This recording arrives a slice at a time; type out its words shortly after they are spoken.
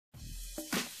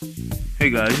Hey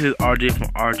guys, this is RJ from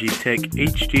RJ Tech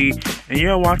HD, and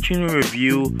you're watching a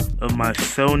review of my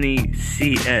Sony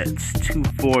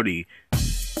CX240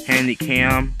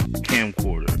 Handycam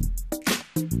camcorder.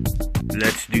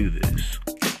 Let's do this.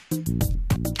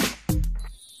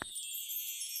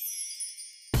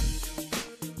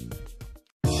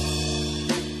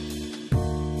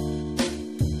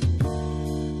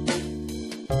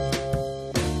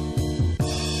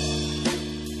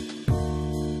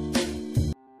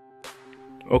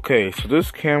 Okay, so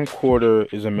this camcorder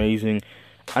is amazing.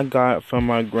 I got it from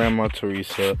my grandma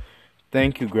Teresa.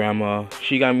 Thank you, Grandma.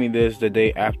 She got me this the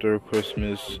day after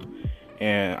Christmas,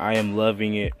 and I am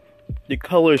loving it. The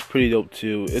color is pretty dope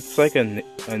too. It's like a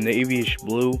navyish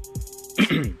blue,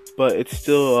 but it's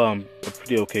still a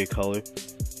pretty okay color.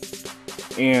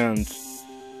 And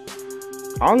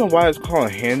I don't know why it's called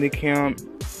a Handycam.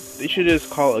 They should just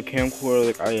call it a camcorder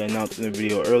like I announced in the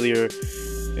video earlier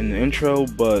in the intro,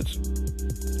 but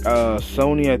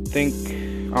Sony, I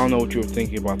don't know what you were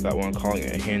thinking about that one, calling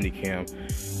it a Handycam.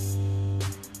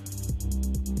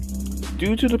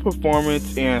 Due to the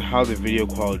performance and how the video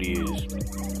quality is,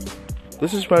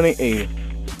 this is running a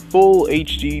full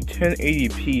HD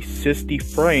 1080p 60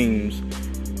 frames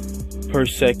per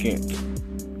second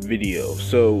video,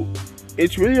 so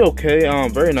it's really okay.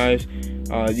 Very nice.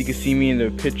 You can see me in the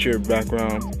picture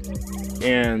background,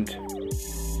 and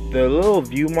the little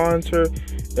view monitor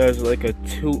has like a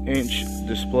 2-inch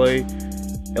display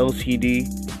LCD,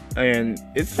 and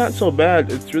it's not so bad.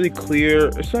 It's really clear.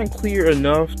 It's not clear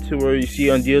enough to where you see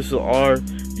on DSLR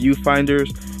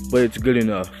viewfinders, but it's good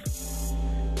enough.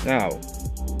 Now,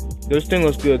 this thing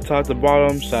looks good top to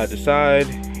bottom, side to side,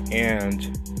 and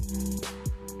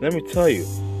let me tell you,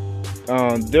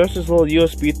 there's this little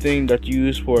USB thing that you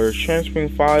use for transferring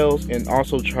files and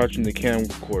also charging the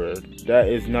camcorder. That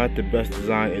is not the best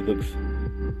design. It looks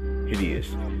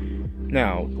hideous.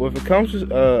 Now, when it comes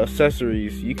to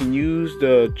accessories, you can use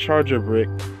the charger brick,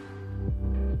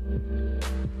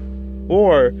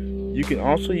 or you can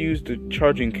also use the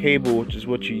charging cable, which is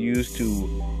what you use to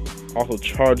also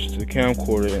charge the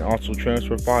camcorder and also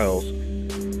transfer files.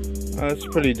 It's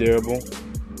pretty durable,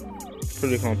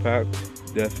 pretty compact,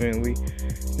 definitely.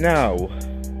 Now,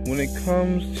 when it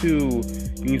comes to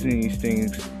using these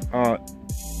things,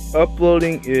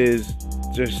 uploading is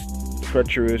just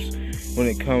treacherous. When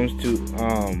it comes to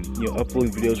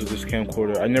uploading videos with this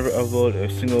camcorder, I never upload a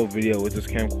single video with this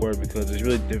camcorder because it's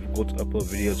really difficult to upload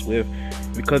videos with,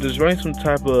 because it's running some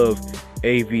type of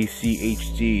AVC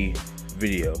HD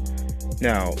video.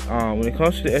 Now, when it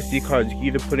comes to the SD card, you can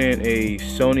either put in a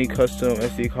Sony custom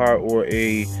SD card or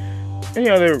any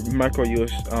other micro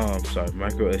SD.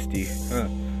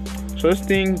 So this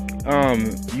thing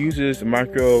uses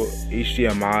micro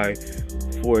HDMI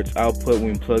for its output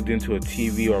when plugged into a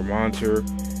TV or monitor,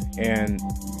 and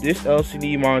this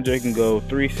LCD monitor can go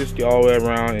 360 all the way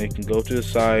around, and it can go to the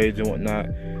sides and whatnot.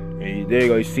 And there you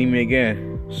go, you see me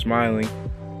again, smiling.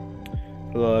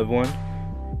 Hello everyone.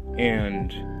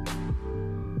 And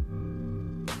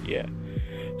yeah,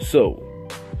 so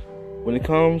when it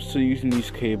comes to using these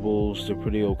cables, they're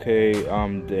pretty okay.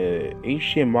 The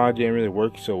HDMI didn't really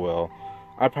work so well.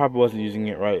 I probably wasn't using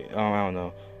it right. I don't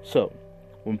know. So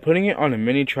when putting it on a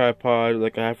mini tripod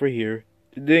like I have right here,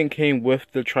 it didn't came with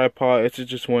the tripod. It's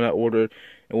just one I ordered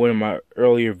in one of my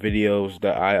earlier videos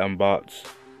that I unboxed.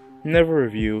 Never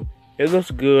review. It looks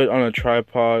good on a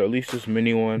tripod, at least this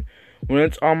mini one. When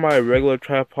it's on my regular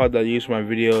tripod that I use for my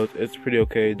videos, it's pretty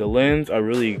okay. The lens are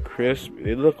really crisp.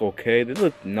 They look okay. They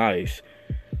look nice,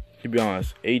 to be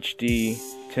honest. HD,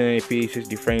 1080p,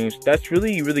 60 frames. That's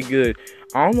really, really good.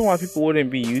 I don't know why people wouldn't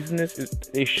be using this.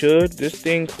 They should. This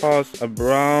thing costs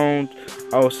around,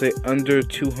 I would say, under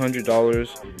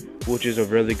 $200, which is a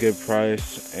really good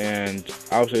price. And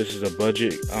I would say this is a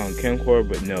budget camcorder,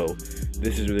 but no,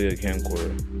 this is really a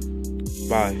camcorder.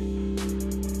 Bye.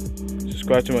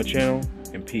 Subscribe to my channel,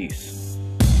 and peace.